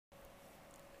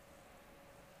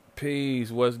Peace.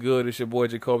 What's good? It's your boy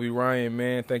Jacoby Ryan,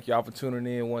 man. Thank y'all for tuning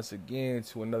in once again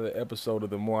to another episode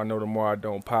of the More I Know, the More I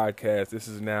Don't podcast. This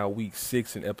is now week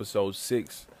 6 and episode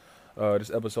 6. This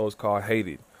episode is called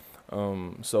Hated.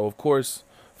 So of course,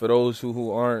 for those who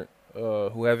aren't,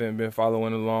 who haven't been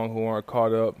following along, who aren't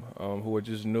caught up, who are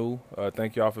just new,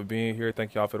 thank y'all for being here.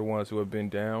 Thank y'all for the ones who have been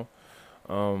down.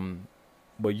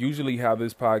 But usually how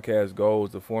this podcast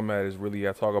goes, the format is really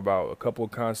I talk about a couple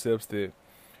of concepts that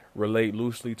relate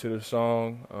loosely to the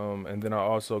song, and then I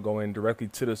also go in directly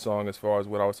to the song as far as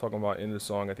what I was talking about in the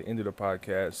song at the end of the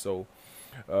podcast. So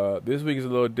this week is a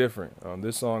little different.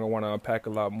 This song I want to unpack a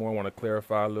lot more. I want to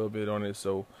clarify a little bit on it.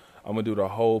 So I'm going to do the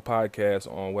whole podcast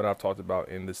on what I've talked about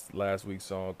in this last week's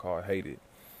song called Hated.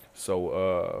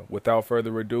 So without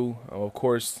further ado, of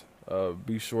course,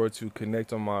 be sure to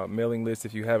connect on my mailing list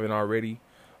if you haven't already.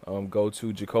 Go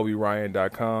to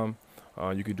jacobyryan.com.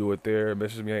 You can do it there.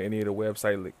 Message me at any of the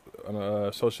website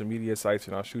social media sites,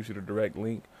 and I'll shoot you the direct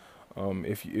link.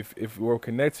 If we're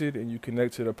connected and you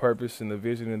connect to the purpose and the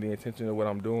vision and the intention of what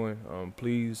I'm doing,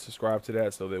 please subscribe to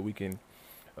that so that we can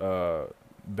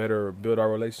better build our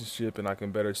relationship, and I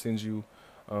can better send you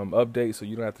updates so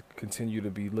you don't have to continue to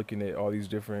be looking at all these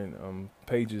different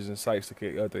pages and sites to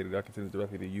get updated. I can send it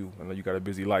directly to you. I know you got a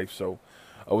busy life, so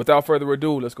without further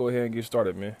ado, let's go ahead and get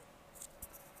started, man.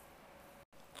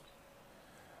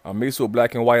 I'm mixed with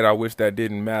black and white. I wish that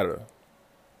didn't matter.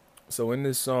 So in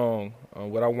this song,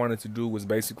 what I wanted to do was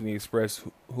basically express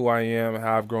who I am,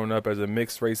 how I've grown up as a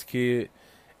mixed race kid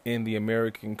in the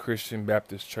American Christian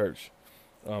Baptist Church.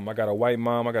 I got a white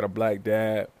mom, I got a black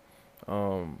dad,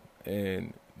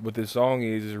 and what this song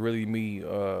is really me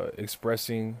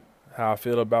expressing how I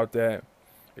feel about that,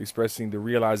 expressing the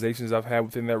realizations I've had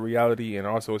within that reality, and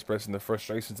also expressing the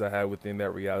frustrations I had within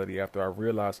that reality after I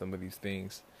realized some of these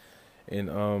things. And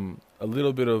a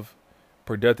little bit of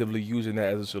productively using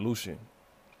that as a solution.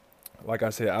 Like I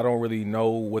said, I don't really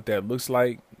know what that looks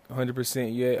like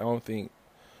 100% yet. I don't think,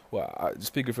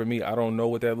 speaking for me, I don't know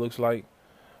what that looks like.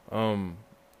 So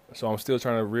I'm still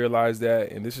trying to realize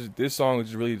that. And this song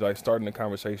is really like starting the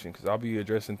conversation, because I'll be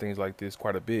addressing things like this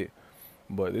quite a bit.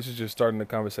 But this is just starting the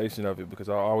conversation of it, because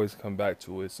I always come back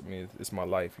to it. It's my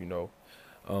life, you know.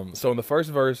 So in the first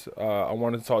verse, I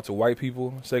wanted to talk to white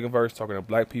people. Second verse, talking to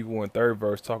black people. And third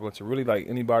verse, talking to really like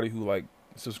anybody who like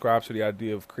subscribes to the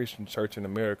idea of Christian church in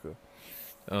America.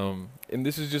 And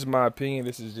this is just my opinion.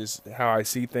 This is just how I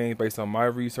see things based on my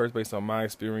research, based on my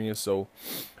experience. So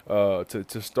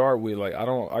to start with, like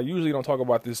I usually don't talk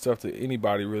about this stuff to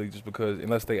anybody really, just because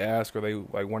unless they ask or they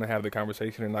like want to have the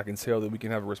conversation, and I can tell that we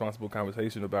can have a responsible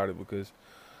conversation about it, because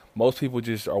most people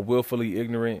just are willfully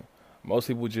ignorant. Most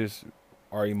people just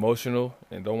are emotional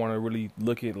and don't want to really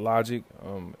look at logic,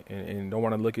 and don't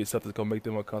want to look at stuff that's going to make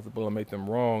them uncomfortable and make them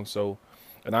wrong. So,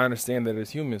 and I understand that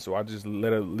it's human, so I just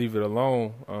leave it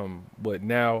alone. But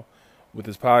now with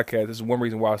this podcast, this is one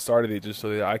reason why I started it, just so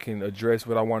that I can address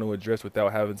what I want to address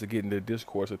without having to get into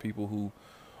discourse with people who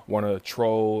want to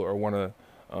troll or want to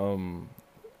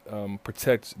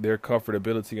protect their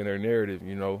comfortability and their narrative,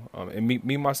 you know, and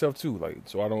me myself too. Like,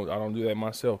 so I don't do that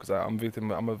myself, because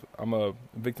I'm a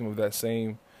victim of that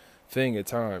same thing at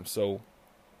times. So,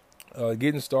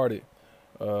 getting started,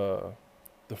 the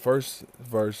first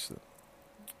verse,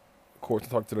 of course, to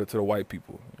talk to the white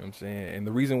people. You know what I'm saying? And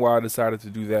the reason why I decided to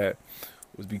do that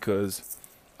was because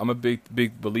I'm a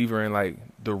big believer in like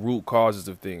the root causes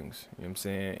of things. You know what I'm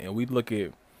saying? And we look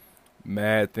at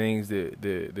mad things that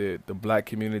the black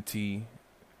community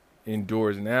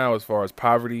endures now, as far as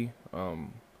poverty,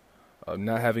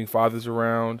 not having fathers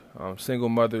around, single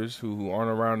mothers who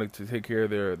aren't around to take care of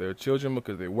their children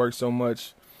because they work so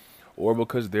much, or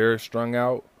because they're strung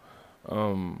out.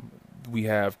 We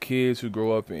have kids who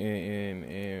grow up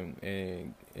in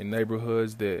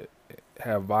neighborhoods that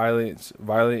have violence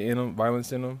in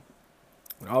them.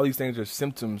 All these things are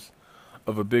symptoms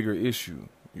of a bigger issue,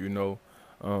 you know.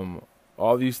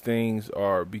 All these things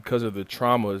are because of the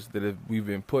traumas that we've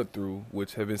been put through,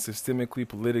 which have been systemically,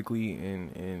 politically,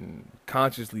 and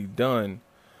consciously done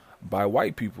by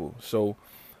white people. So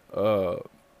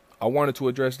I wanted to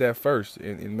address that first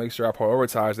and make sure I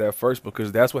prioritize that first,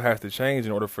 because that's what has to change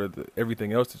in order for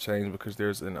everything else to change, because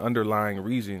there's an underlying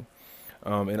reason.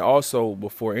 And also,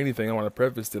 before anything, I want to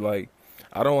preface that, like,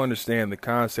 I don't understand the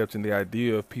concept and the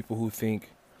idea of people who think,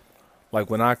 like,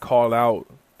 when I call out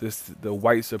the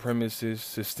white supremacist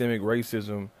systemic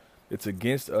racism it's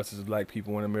against us as black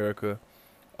people in America,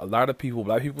 a lot of people,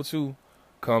 black people too,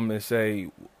 come and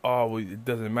say, oh, well, it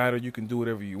doesn't matter, you can do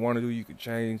whatever you want to do, you can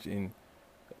change. And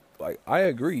like, I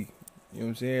agree, you know what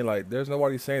I'm saying? Like, there's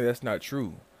nobody saying that's not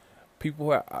true.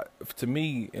 to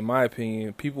me, in my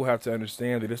opinion, people have to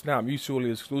understand that it's not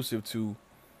mutually exclusive to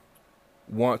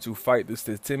want to fight the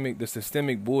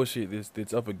systemic bullshit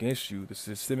that's up against you, the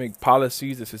systemic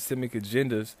policies, the systemic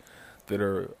agendas that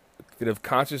are that have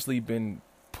consciously been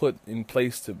put in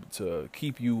place to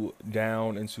keep you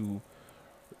down and to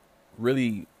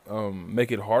really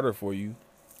make it harder for you,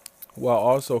 while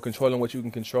also controlling what you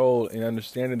can control and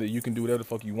understanding that you can do whatever the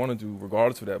fuck you want to do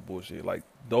regardless of that bullshit. Like,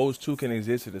 those two can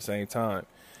exist at the same time.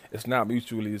 It's not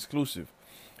mutually exclusive.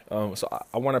 So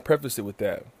I want to preface it with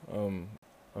that.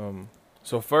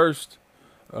 So first,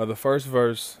 the first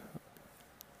verse,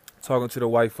 talking to the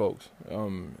white folks,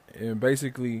 and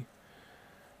basically,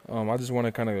 I just want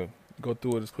to kind of go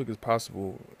through it as quick as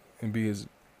possible and be as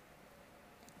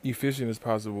efficient as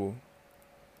possible.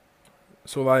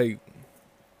 So, like,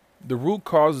 the root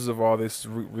causes of all this, the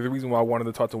reason why I wanted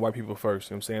to talk to white people first,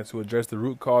 you know what I'm saying, to address the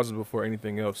root causes before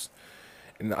anything else.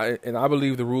 And I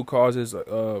believe the root causes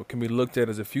can be looked at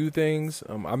as a few things.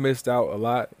 I missed out a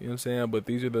lot, you know what I'm saying, but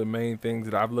these are the main things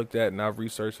that I've looked at and I've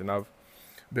researched and I've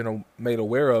been made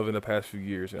aware of in the past few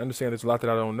years. And understand there's a lot that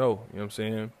I don't know, you know what I'm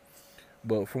saying.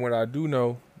 But from what I do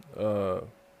know,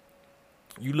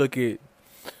 you look at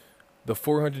the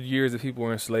 400 years that people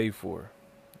were enslaved for.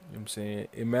 You know what I'm saying?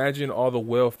 Imagine all the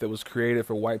wealth that was created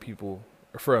for white people,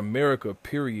 for America,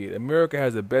 period. America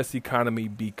has the best economy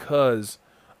because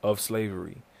of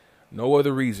slavery. No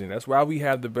other reason. That's why we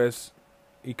have the best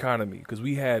economy, because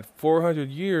we had 400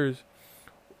 years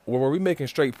where we're making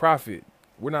straight profit.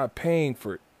 We're not paying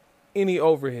for any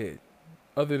overhead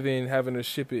other than having to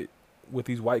ship it with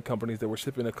these white companies that were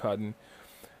shipping the cotton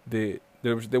that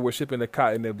they were shipping the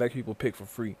cotton that black people picked for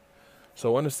free.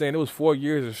 So understand, it was 4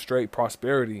 years of straight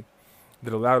prosperity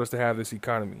that allowed us to have this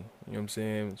economy. You know what I'm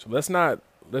saying? So let's not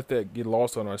let that get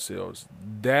lost on ourselves.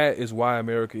 That is why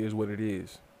America is what it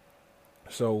is.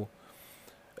 So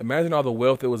imagine all the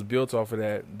wealth that was built off of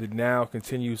that now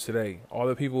continues today. All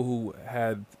the people who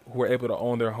were able to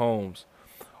own their homes.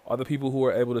 All the people who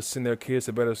were able to send their kids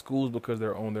to better schools because they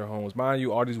own their homes. Mind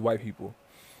you, all these white people,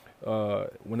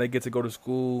 when they get to go to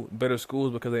school, better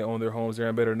schools because they own their homes, they're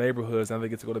in better neighborhoods. Now they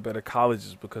get to go to better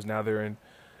colleges because now they're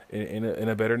in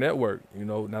a better network. You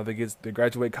know, now they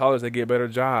graduate college, they get better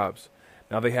jobs.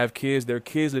 Now they have kids, their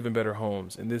kids live in better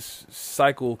homes. And this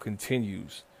cycle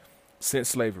continues since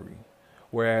slavery.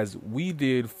 Whereas we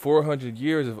did 400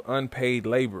 years of unpaid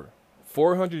labor.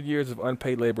 400 years of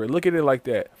unpaid labor. Look at it like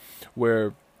that,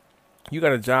 where you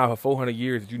got a job for 400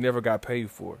 years that you never got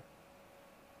paid for.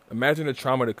 Imagine the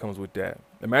trauma that comes with that.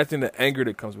 Imagine the anger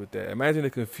that comes with that. Imagine the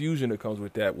confusion that comes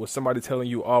with that, with somebody telling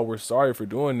you, oh, we're sorry for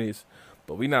doing this,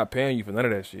 but we're not paying you for none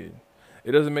of that shit.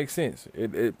 It doesn't make sense.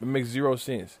 It makes zero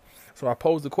sense. So I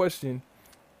pose the question,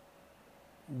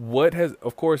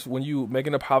 of course, when you make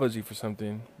an apology for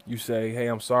something, you say, hey,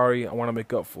 I'm sorry, I want to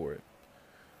make up for it.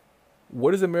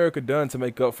 What has America done to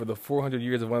make up for the 400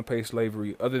 years of unpaid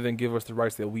slavery other than give us the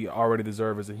rights that we already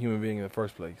deserve as a human being in the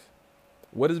first place?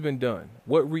 What has been done?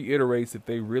 What reiterates that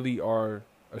they really are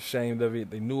ashamed of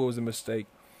it? They knew it was a mistake.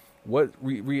 What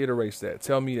reiterates that?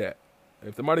 Tell me that.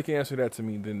 If somebody can answer that to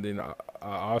me, then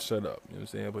I'll shut up. You know what I'm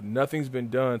saying? But nothing's been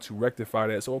done to rectify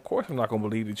that. So, of course, I'm not going to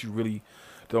believe that you really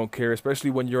don't care, especially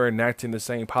when you're enacting the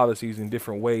same policies in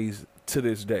different ways to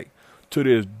this day. To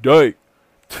this day.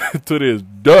 To this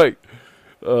day.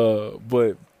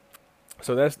 But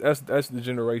so that's the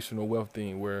generational wealth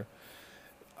thing, where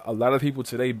a lot of people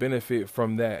today benefit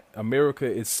from that. America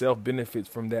itself benefits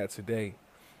from that today.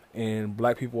 And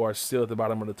black people are still at the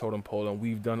bottom of the totem pole, and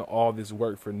we've done all this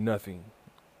work for nothing.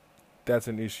 That's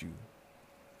an issue.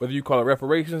 Whether you call it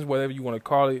reparations, whatever you want to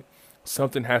call it,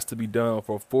 something has to be done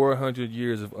for 400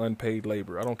 years of unpaid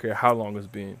labor. I don't care how long it's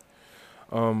been.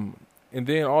 And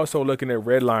then also looking at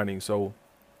redlining. So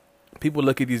people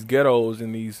look at these ghettos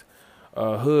and these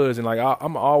hoods, and like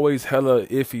I'm always hella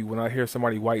iffy when I hear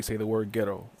somebody white say the word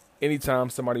ghetto. Anytime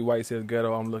somebody white says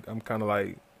ghetto, I'm kind of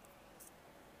like,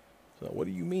 so what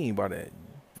do you mean by that?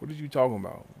 What are you talking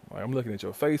about? Like, I'm looking at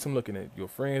your face, I'm looking at your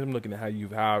friends, I'm looking at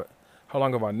how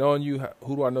long have I known you?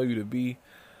 Who do I know you to be?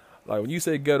 Like, when you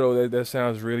say ghetto, that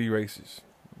sounds really racist.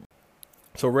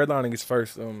 So redlining is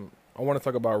first. I want to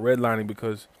talk about redlining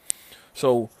because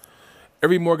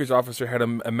every mortgage officer had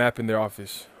a map in their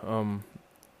office.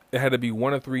 It had to be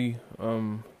one of three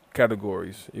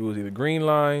categories. It was either green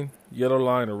line, yellow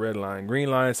line, or red line.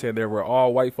 Green line said there were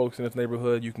all white folks in this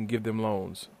neighborhood. You can give them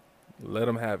loans. Let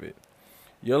them have it.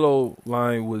 Yellow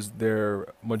line was their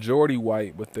majority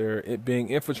white, but it being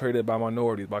infiltrated by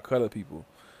minorities, by colored people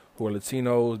who are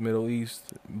Latinos, Middle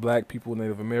East, black people,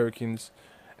 Native Americans,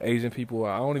 Asian people.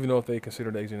 I don't even know if they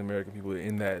considered Asian American people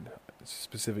in that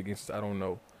specific instance. I don't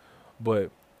know.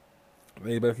 But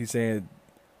they basically saying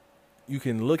you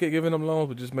can look at giving them loans,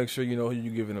 but just make sure you know who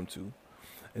you're giving them to.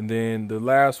 And then the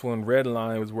last one, red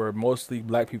line, was where mostly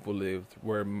black people lived,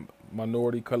 where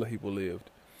minority color people lived,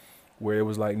 where it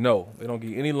was like, no, they don't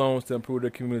get any loans to improve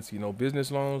their community. No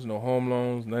business loans, no home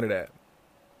loans, none of that.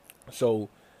 So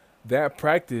that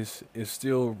practice is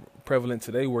still prevalent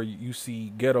today where you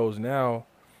see ghettos now.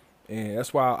 And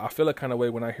that's why I feel a kind of way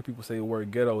when I hear people say the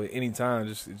word ghetto at any time.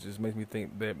 It just makes me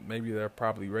think that maybe they're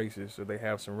probably racist or they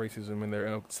have some racism in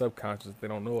their subconscious they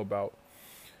don't know about.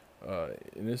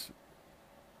 And this,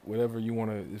 whatever you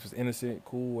want to, if it's innocent,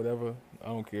 cool, whatever, I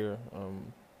don't care.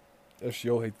 That's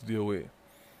your hate to deal with.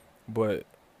 But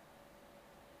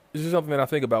it's just something that I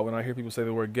think about when I hear people say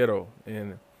the word ghetto.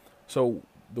 And so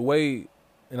the way,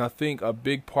 and I think a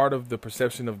big part of the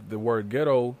perception of the word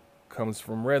ghetto comes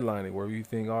from redlining, where you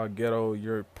think, oh, ghetto,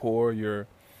 you're poor, you're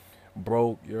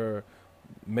broke, you're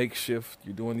makeshift,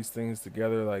 you're doing these things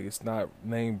together, like it's not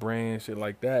name brand, shit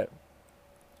like that.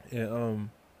 And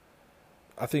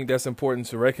I think that's important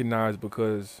to recognize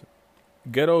because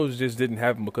ghettos just didn't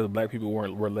happen because black people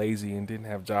were lazy and didn't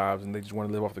have jobs and they just want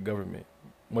to live off the government.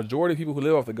 Majority of people who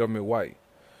live off the government white.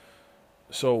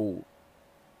 So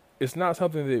it's not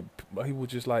something that people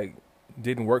just like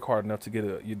didn't work hard enough to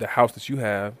get the house that you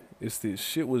have. It's that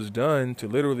shit was done to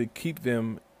literally keep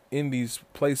them in these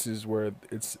places where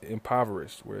it's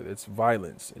impoverished, where it's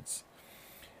violence, it's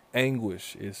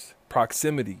anguish, it's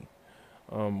proximity.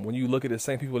 When you look at the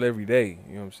same people every day,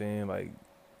 you know what I'm saying? Like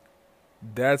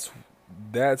that's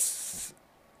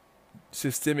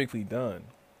systemically done.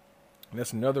 And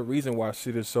that's another reason why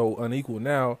shit is so unequal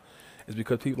now, is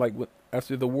because people like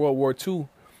after the World War II,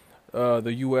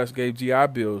 the U.S. gave GI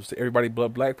Bills to everybody but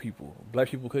black people. Black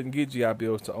people couldn't get GI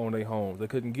Bills to own their homes. They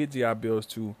couldn't get GI Bills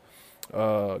to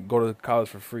go to college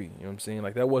for free. You know what I'm saying?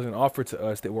 Like that wasn't offered to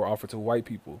us; that were offered to white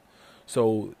people.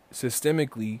 So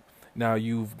systemically, now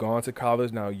you've gone to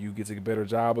college. Now you get to get a better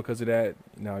job because of that.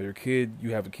 Now you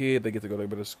have a kid. They get to go to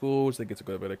better schools. They get to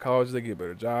go to better colleges. They get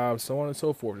better jobs, so on and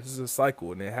so forth. This is a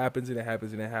cycle, and it happens, and it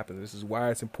happens, and it happens. This is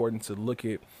why it's important to look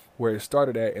at where it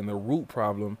started at and the root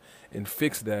problem and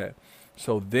fix that.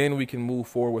 So then we can move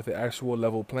forward with the actual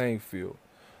level playing field.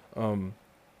 And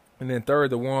then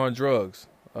third, the war on drugs,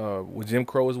 with Jim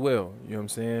Crow as well. You know what I'm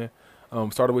saying?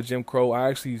 Started with Jim Crow. I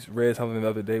actually read something the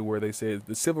other day where they said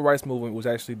the civil rights movement was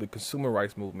actually the consumer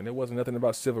rights movement. It wasn't nothing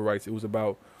about civil rights. It was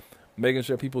about making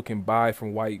sure people can buy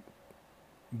from white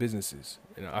businesses.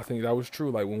 And I think that was true.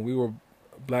 Like when we were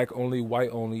black only, white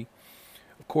only,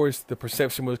 of course the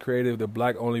perception was created. The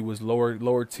black only was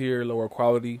lower tier, lower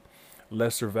quality,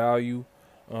 lesser value.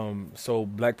 So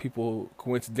black people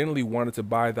coincidentally wanted to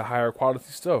buy the higher quality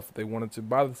stuff. They wanted to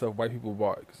buy the stuff white people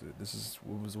bought because this is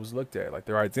what was looked at. Like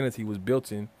their identity was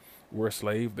built in. We're a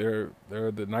slave. They're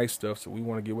the nice stuff. So we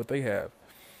want to get what they have.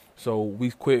 So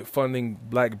we quit funding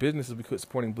black businesses. We quit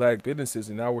supporting black businesses,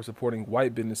 and now we're supporting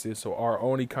white businesses. So our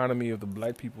own economy of the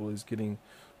black people is getting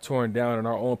torn down, and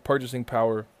our own purchasing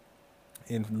power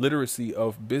and literacy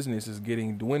of business is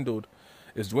getting dwindled.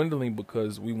 It's dwindling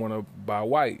because we want to buy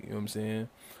white. You know what I'm saying?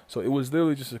 So it was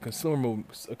literally just a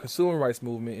consumer rights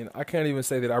movement, and I can't even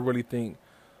say that I really think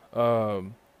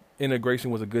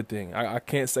integration was a good thing. I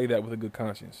can't say that with a good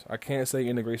conscience. I can't say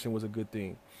integration was a good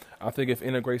thing. I think if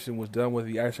integration was done with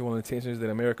the actual intentions that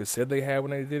America said they had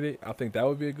when they did it, I think that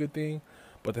would be a good thing.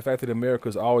 But the fact that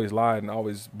America's always lied and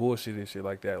always bullshit and shit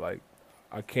like that, like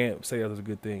I can't say that was a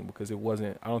good thing because it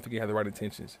wasn't. I don't think it had the right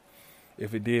intentions.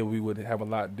 If it did, we would have a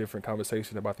lot different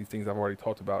conversation about these things I've already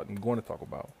talked about and going to talk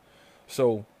about.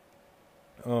 So,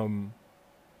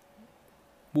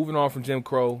 moving on from Jim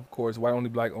Crow, of course, white only,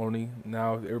 black only.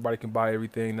 Now everybody can buy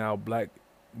everything. Now black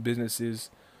businesses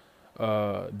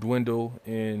dwindle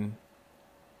and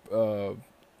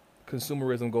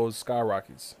consumerism goes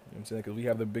skyrockets. You know what I'm saying?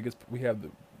 Because we have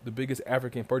the biggest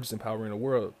African purchasing power in the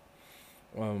world.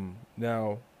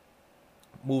 Now,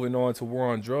 moving on to war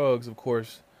on drugs, of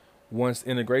course, once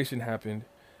integration happened,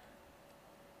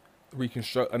 a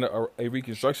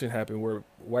reconstruction happened where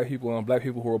white people and black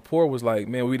people who were poor was like,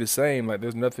 man, we the same. Like,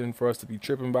 there's nothing for us to be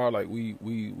tripping about. Like,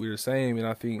 we're the same. And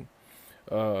I think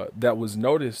that was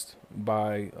noticed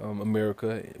by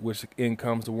America, which in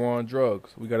comes the war on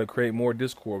drugs. We got to create more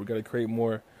discord. We got to create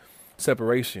more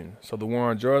separation. So the war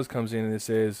on drugs comes in and it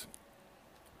says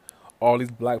all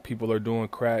these black people are doing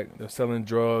crack. They're selling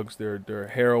drugs.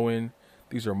 They're heroin.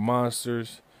 These are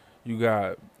monsters. You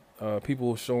got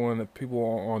people showing people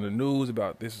on the news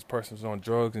about this person's on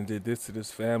drugs and did this to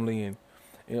this family and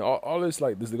all this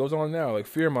like this that goes on now, like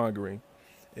fear mongering.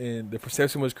 And the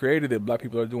perception was created that black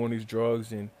people are doing these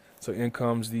drugs, and so in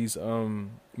comes these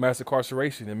mass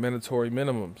incarceration and mandatory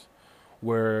minimums.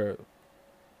 where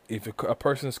if a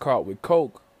person is caught with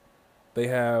coke, they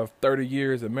have 30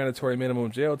 years of mandatory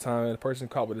minimum jail time, and a person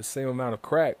caught with the same amount of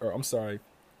crack, or I'm sorry,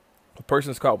 a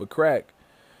person's caught with crack.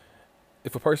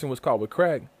 If a person was caught with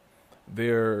crack,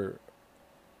 they're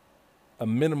a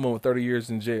minimum of 30 years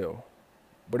in jail.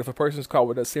 But if a person's caught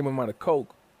with that same amount of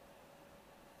coke,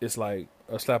 it's like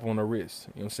a slap on the wrist.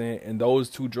 You know what I'm saying? And those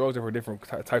two drugs are for different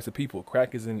types of people.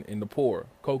 Crack is in the poor.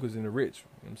 Coke is in the rich. You know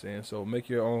what I'm saying? So make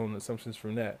your own assumptions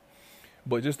from that.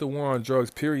 But just the war on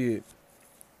drugs, period,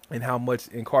 and how much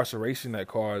incarceration that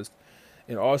caused.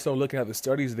 And also looking at the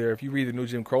studies there, if you read the new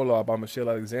Jim Crow Law by Michelle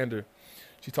Alexander,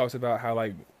 she talks about how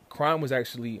like crime was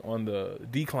actually on the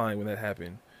decline when that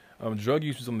happened. Drug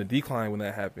use was on the decline when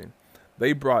that happened.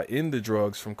 They brought in the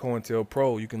drugs from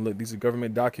COINTELPRO. You can look; these are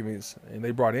government documents, and they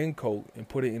brought in coke and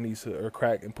put it in these or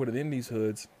crack and put it in these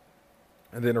hoods,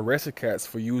 and then arrested cats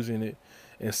for using it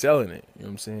and selling it. You know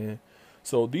what I'm saying?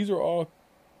 So these are all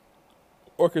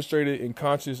orchestrated and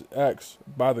conscious acts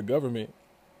by the government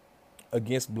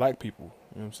against black people.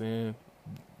 You know what I'm saying?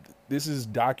 This is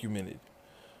documented.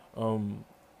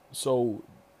 So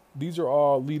these are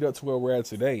all lead up to where we're at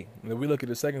today. And if we look at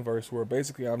the second verse, where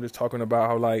basically I'm just talking about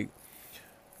how like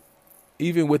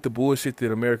even with the bullshit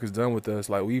that America's done with us,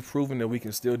 like we've proven that we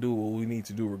can still do what we need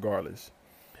to do regardless.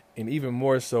 And even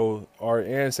more so, our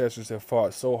ancestors have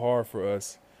fought so hard for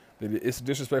us that it's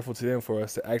disrespectful to them for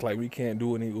us to act like we can't do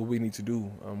what we need to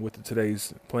do with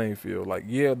today's playing field. Like,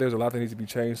 yeah, there's a lot that needs to be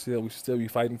changed still. We should still be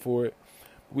fighting for it.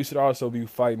 We should also be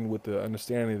fighting with the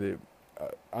understanding that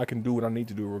I can do what I need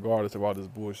to do regardless of all this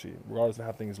bullshit, regardless of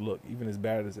how things look, even as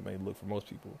bad as it may look for most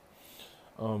people.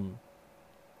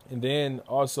 And then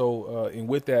also, and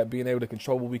with that, being able to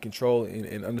control what we control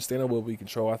and understanding what we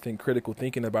control, I think critical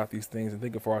thinking about these things and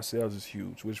thinking for ourselves is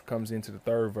huge, which comes into the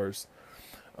third verse,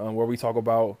 where we talk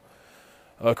about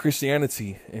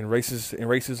Christianity and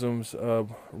racism's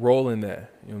role in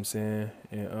that. You know what I'm saying?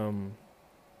 And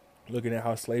looking at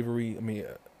how slavery, I mean,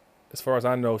 as far as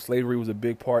I know, slavery was a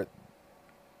big part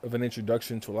of an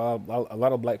introduction to a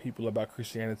lot of black people about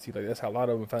Christianity. Like that's how a lot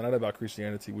of them found out about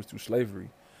Christianity, was through slavery.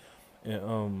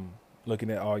 And looking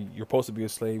at you're supposed to be a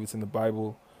slave. It's in the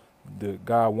Bible.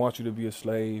 God wants you to be a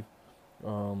slave.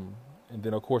 And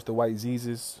then of course the white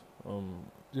Jesus.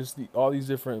 Just all these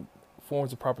different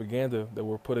forms of propaganda that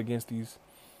were put against these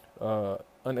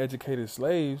uneducated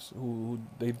slaves who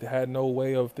they had no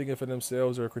way of thinking for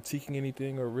themselves or critiquing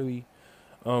anything or really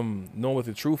knowing what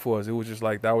the truth was. It was just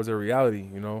like that was a reality,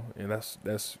 you know. And that's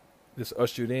just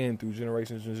ushered in through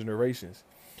generations and generations.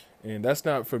 And that's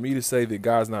not for me to say that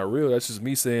God's not real. That's just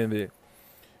me saying that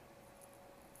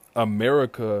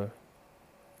America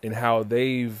and how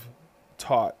they've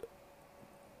taught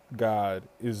God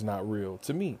is not real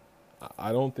to me.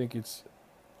 I don't think it's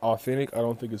authentic. I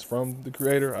don't think it's from the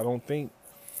Creator. I don't think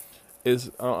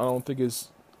it's.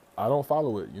 I don't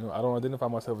follow it. You know, I don't identify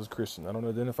myself as Christian. I don't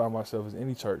identify myself as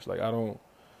any church. Like I don't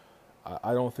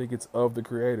think it's of the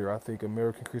Creator. I think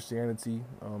American Christianity.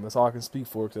 That's all I can speak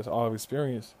for, because that's all I've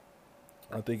experienced.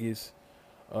 I think it's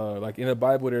like in the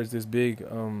Bible, there's this big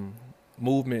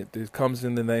movement that comes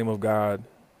in the name of God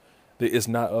that is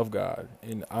not of God.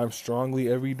 And I'm strongly,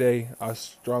 every day, I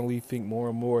strongly think more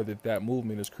and more that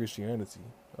movement is Christianity,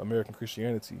 American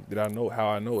Christianity, that I know how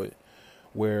I know it,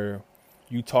 where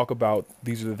you talk about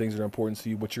these are the things that are important to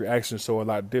you, but your actions show a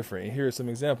lot different. And here are some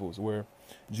examples where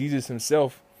Jesus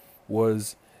himself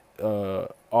was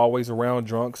always around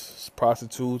drunks,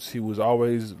 prostitutes. He was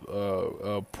always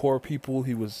poor people.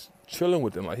 He was chilling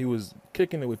with them, like he was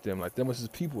kicking it with them, like them was his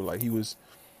people. Like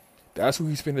that's who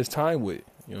he spent his time with.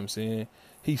 You know what I'm saying?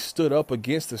 He stood up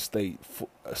against the state,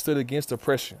 stood against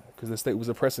oppression, because the state was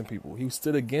oppressing people. He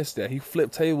stood against that. He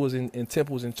flipped tables in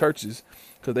temples and churches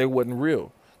because they wasn't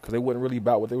real, because they wasn't really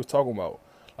about what they was talking about.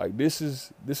 Like this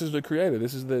is the Creator.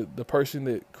 This is the person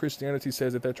that Christianity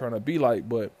says that they're trying to be like.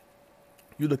 But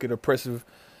you look at oppressive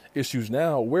issues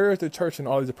now. Where is the church in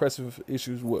all these oppressive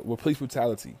issues with police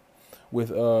brutality,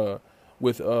 with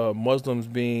Muslims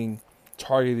being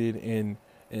targeted and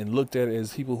looked at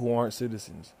as people who aren't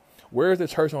citizens? Where is the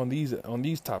church on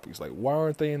these topics? Like, why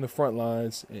aren't they in the front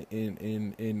lines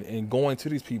and going to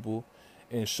these people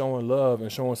and showing love and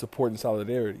showing support and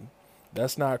solidarity?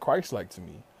 That's not Christ-like to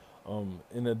me.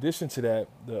 In addition to that,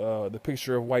 the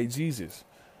picture of white Jesus,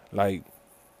 like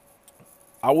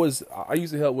I used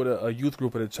to help with a youth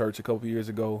group at a church a couple of years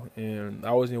ago, and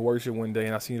I was in worship one day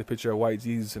and I seen the picture of white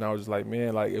Jesus, and I was just like,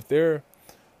 man, like if they're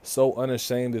so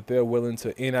unashamed that they're willing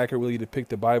to inaccurately depict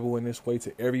the Bible in this way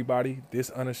to everybody,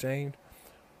 this unashamed,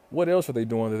 what else are they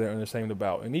doing that they're unashamed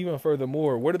about? And even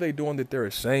furthermore, what are they doing that they're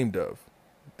ashamed of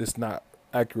that's not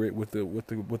accurate with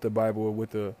the Bible or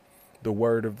with the the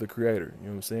word of the creator. You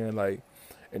know what I'm saying? Like,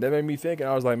 and that made me think, and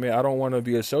I was like, man, I don't want to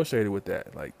be associated with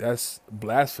that. Like, that's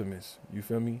blasphemous. You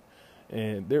feel me?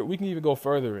 And there, we can even go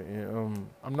further. And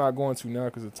I'm not going to now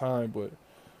because of time, but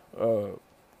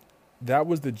that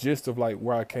was the gist of like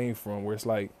where I came from. Where it's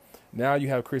like now you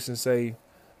have Christians say,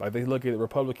 like they look at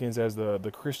Republicans as the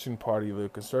Christian party, the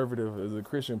conservative as the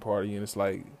Christian party, and it's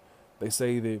like they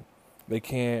say that they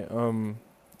can't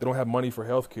they don't have money for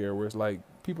health care. Where it's like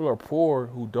people are poor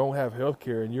who don't have health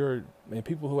care, and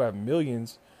people who have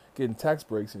millions getting tax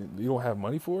breaks and you don't have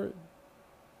money for it.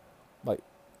 Like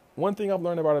one thing I've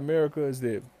learned about America is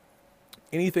that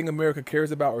anything America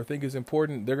cares about or think is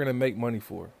important, they're gonna make money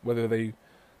for. Whether they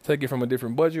take it from a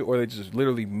different budget or they just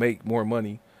literally make more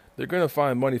money, they're gonna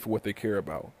find money for what they care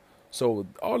about. So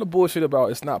all the bullshit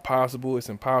about it's not possible, it's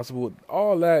impossible,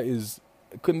 all that is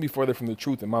it couldn't be further from the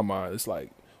truth in my mind. It's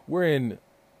like we're in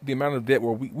the amount of debt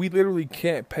where we literally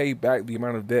can't pay back the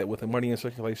amount of debt with the money in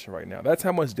circulation right now. That's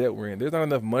how much debt we're in. There's not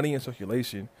enough money in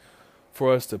circulation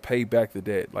for us to pay back the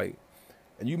debt. Like,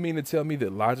 and you mean to tell me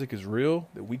that logic is real?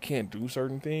 That we can't do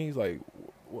certain things? Like,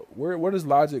 where does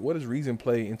logic, what does reason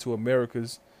play into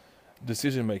America's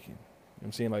decision making? You know what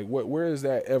I'm saying? Like, where is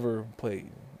that ever played? You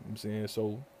know what I'm saying?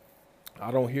 So,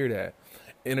 I don't hear that.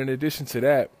 And in addition to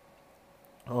that,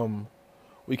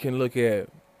 we can look at,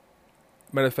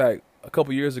 matter of fact, a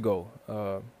couple years ago,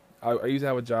 I used to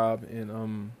have a job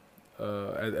in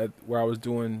at where I was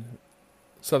doing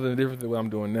something different than what I'm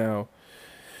doing now,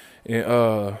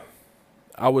 and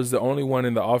I was the only one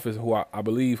in the office who I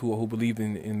believe who believed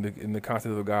in the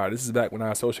concept of God. This is back when I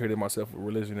associated myself with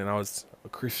religion and I was a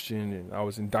Christian and I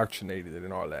was indoctrinated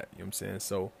and all that. You know what I'm saying?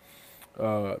 So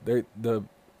the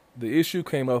issue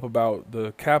came up about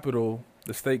the Capitol,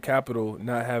 the state capitol,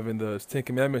 not having the Ten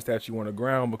Commandments statue on the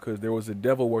ground because there was a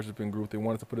devil worshiping group. They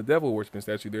wanted to put a devil worshiping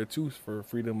statue there too for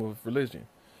freedom of religion.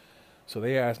 So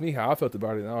they asked me how I felt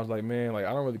about it, and I was like, man, like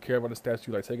I don't really care about the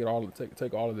statue. Like take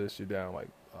all of this shit down. Like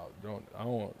I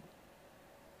don't.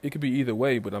 It could be either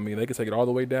way, but I mean they could take it all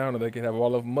the way down, or they could have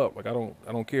all of them up. Like I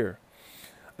don't care.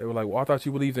 They were like, well, I thought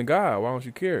you believed in God. Why don't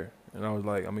you care? And I was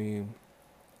like, I mean,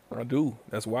 I do.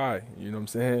 That's why. You know what I'm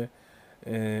saying?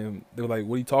 And they were like,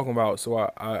 what are you talking about? So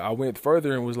I went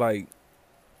further and was like,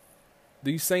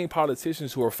 these same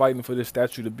politicians who are fighting for this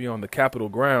statue to be on the Capitol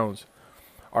grounds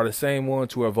are the same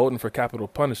ones who are voting for capital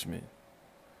punishment.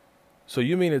 So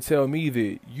you mean to tell me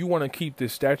that you want to keep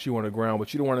this statue on the ground,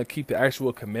 but you don't want to keep the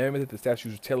actual commandment that the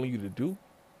statue is telling you to do?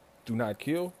 Do not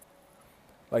kill?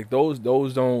 Like those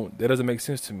don't, that doesn't make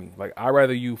sense to me. Like I'd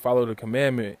rather you follow the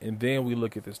commandment and then we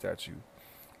look at the statue.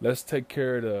 Let's take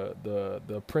care of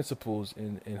the principles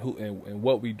and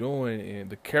what we doing and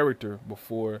the character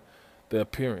before the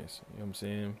appearance. You know what I'm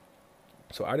saying?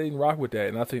 So I didn't rock with that,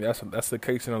 and I think that's the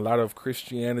case in a lot of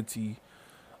Christianity.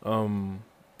 And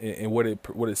what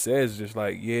it says is just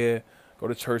like, yeah, go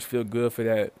to church, feel good for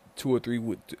that 2 or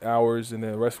 3 hours, and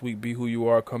then the rest of the week be who you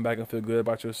are, come back and feel good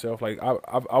about yourself. Like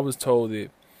I was told that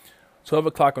 12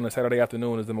 o'clock on a Saturday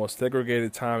afternoon is the most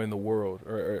segregated time in the world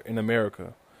or in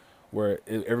America, where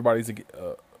everybody's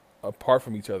apart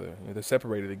from each other. You know, they're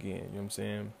separated again. You know what I'm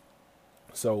saying?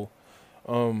 So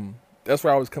that's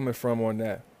where I was coming from on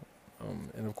that.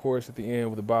 And of course, at the end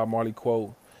with the Bob Marley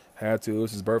quote, had to. It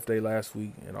was his birthday last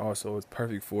week, and also it's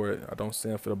perfect for it. I don't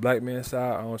stand for the black man's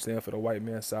side. I don't stand for the white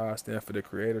man's side. I stand for the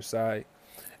creator side.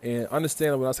 And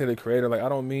understand when I say the creator, like I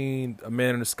don't mean a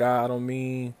man in the sky. I don't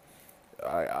mean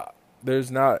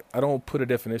there's not. I don't put a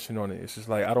definition on it. It's just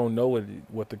like I don't know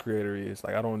what the creator is.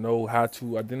 Like I don't know how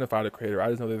to identify the creator. I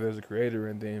just know that there's a creator,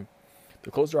 and then the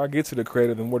closer I get to the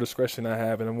creator, the more discretion I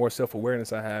have, and the more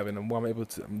self-awareness I have, and the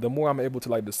more I'm able to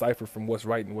like decipher from what's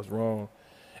right and what's wrong.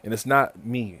 And it's not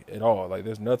me at all. Like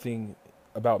there's nothing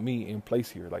about me in place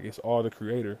here. Like it's all the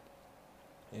creator.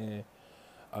 And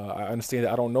I understand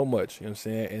that I don't know much. You know what I'm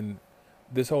saying? And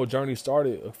this whole journey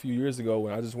started a few years ago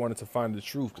when I just wanted to find the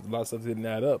truth because a lot of stuff didn't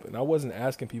add up. And I wasn't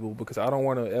asking people because I don't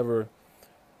want to ever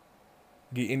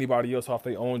get anybody else off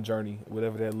their own journey,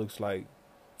 whatever that looks like,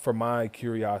 for my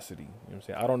curiosity. You know what I'm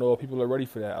saying? I don't know if people are ready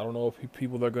for that. I don't know if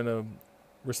people are going to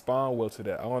respond well to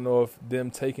that. I don't know if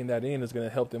them taking that in is going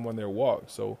to help them on their walk.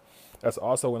 So that's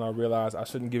also when I realized I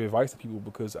shouldn't give advice to people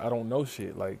because I don't know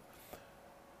shit. Like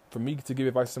for me to give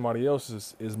advice to somebody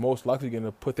else is most likely going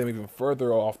to put them even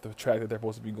further off the track that they're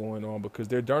supposed to be going on because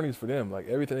their journey's for them. Like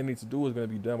everything they need to do is going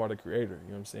to be done by the creator. You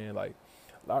know what I'm saying? Like,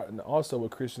 and also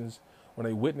with Christians, when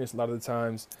they witness a lot of the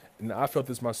times, and I felt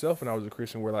this myself when I was a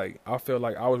Christian, where like I felt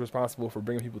like I was responsible for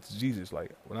bringing people to Jesus.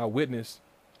 Like when I witnessed,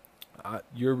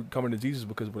 you're coming to Jesus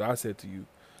because of what I said to you,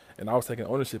 and I was taking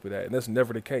ownership of that, and that's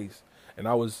never the case. And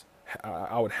I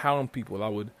would hound people. I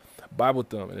would Bible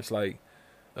thumb, and it's like,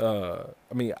 I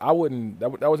mean, I wouldn't.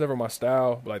 That was never my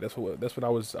style. But like that's what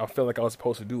I felt like I was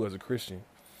supposed to do as a Christian.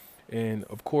 And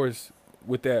of course,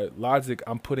 with that logic,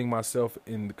 I'm putting myself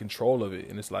in the control of it,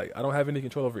 and it's like I don't have any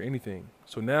control over anything.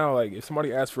 So now, like, if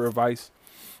somebody asks for advice,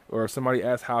 or if somebody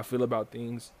asks how I feel about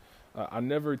things, I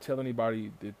never tell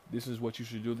anybody that this is what you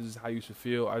should do. This is how you should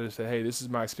feel. I just say, hey, this is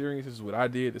my experience. This is what I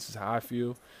did. This is how I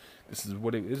feel. This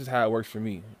is how it works for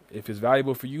me. If it's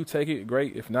valuable for you, take it.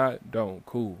 Great. If not, don't.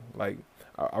 Cool. Like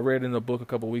I read in a book a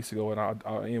couple of weeks ago, and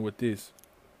I'll end with this.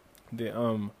 That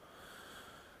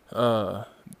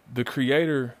the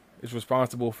creator is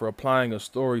responsible for applying a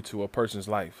story to a person's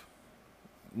life.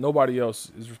 Nobody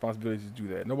else is responsibility to do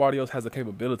that. Nobody else has the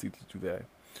capability to do that.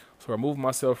 So removing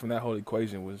myself from that whole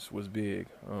equation was big.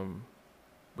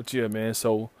 But yeah, man.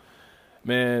 So,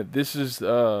 man, this was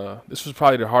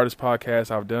probably the hardest podcast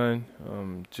I've done.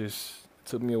 Just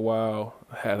took me a while.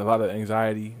 I had a lot of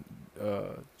anxiety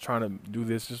trying to do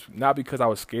this, just not because I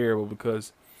was scared, but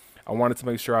because I wanted to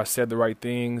make sure I said the right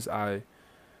things. I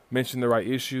mentioned the right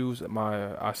issues.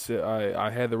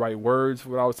 I had the right words for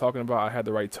what I was talking about. I had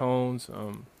the right tones.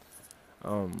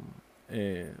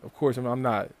 And of course, I'm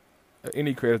not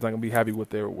any creator's not gonna be happy with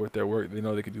their work. They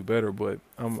know they could do better, but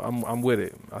I'm with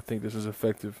it. I think this is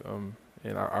effective.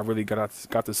 And I really got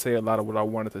to say a lot of what I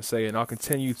wanted to say, and I'll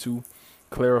continue to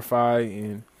clarify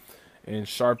and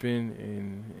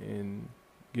sharpen and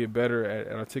get better at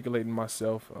articulating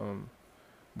myself.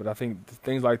 But I think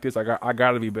things like this, I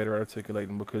got to be better at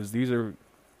articulating, because these are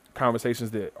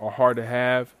conversations that are hard to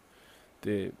have,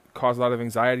 that cause a lot of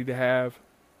anxiety to have.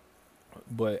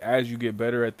 But as you get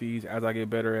better at these, as I get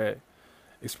better at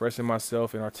expressing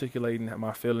myself and articulating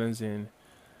my feelings and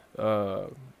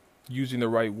using the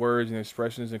right words and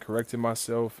expressions and correcting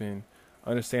myself and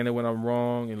understanding when I'm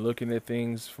wrong and looking at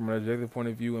things from an objective point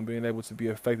of view and being able to be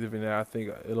effective in that, I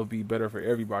think it'll be better for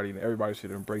everybody, and everybody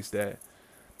should embrace that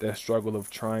struggle of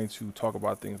trying to talk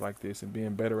about things like this and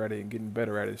being better at it and getting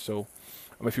better at it. So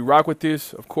if you rock with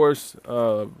this, of course,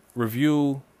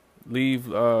 review, leave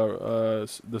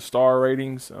the star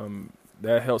ratings.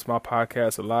 That helps my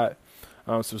podcast a lot.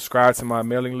 Subscribe to my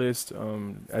mailing list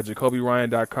at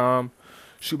jacobyryan.com.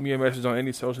 Shoot me a message on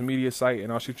any social media site,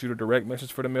 and I'll shoot you the direct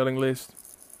message for the mailing list.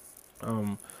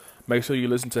 Make sure you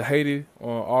listen to Hated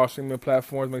on all streaming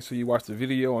platforms. Make sure you watch the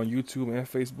video on YouTube and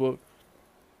Facebook.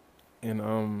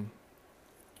 And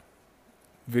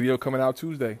video coming out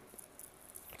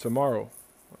tomorrow.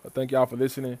 Thank y'all for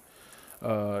listening.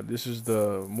 This is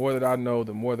the More That I Know,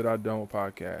 the More That I Don't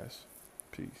podcast.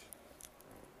 Peace.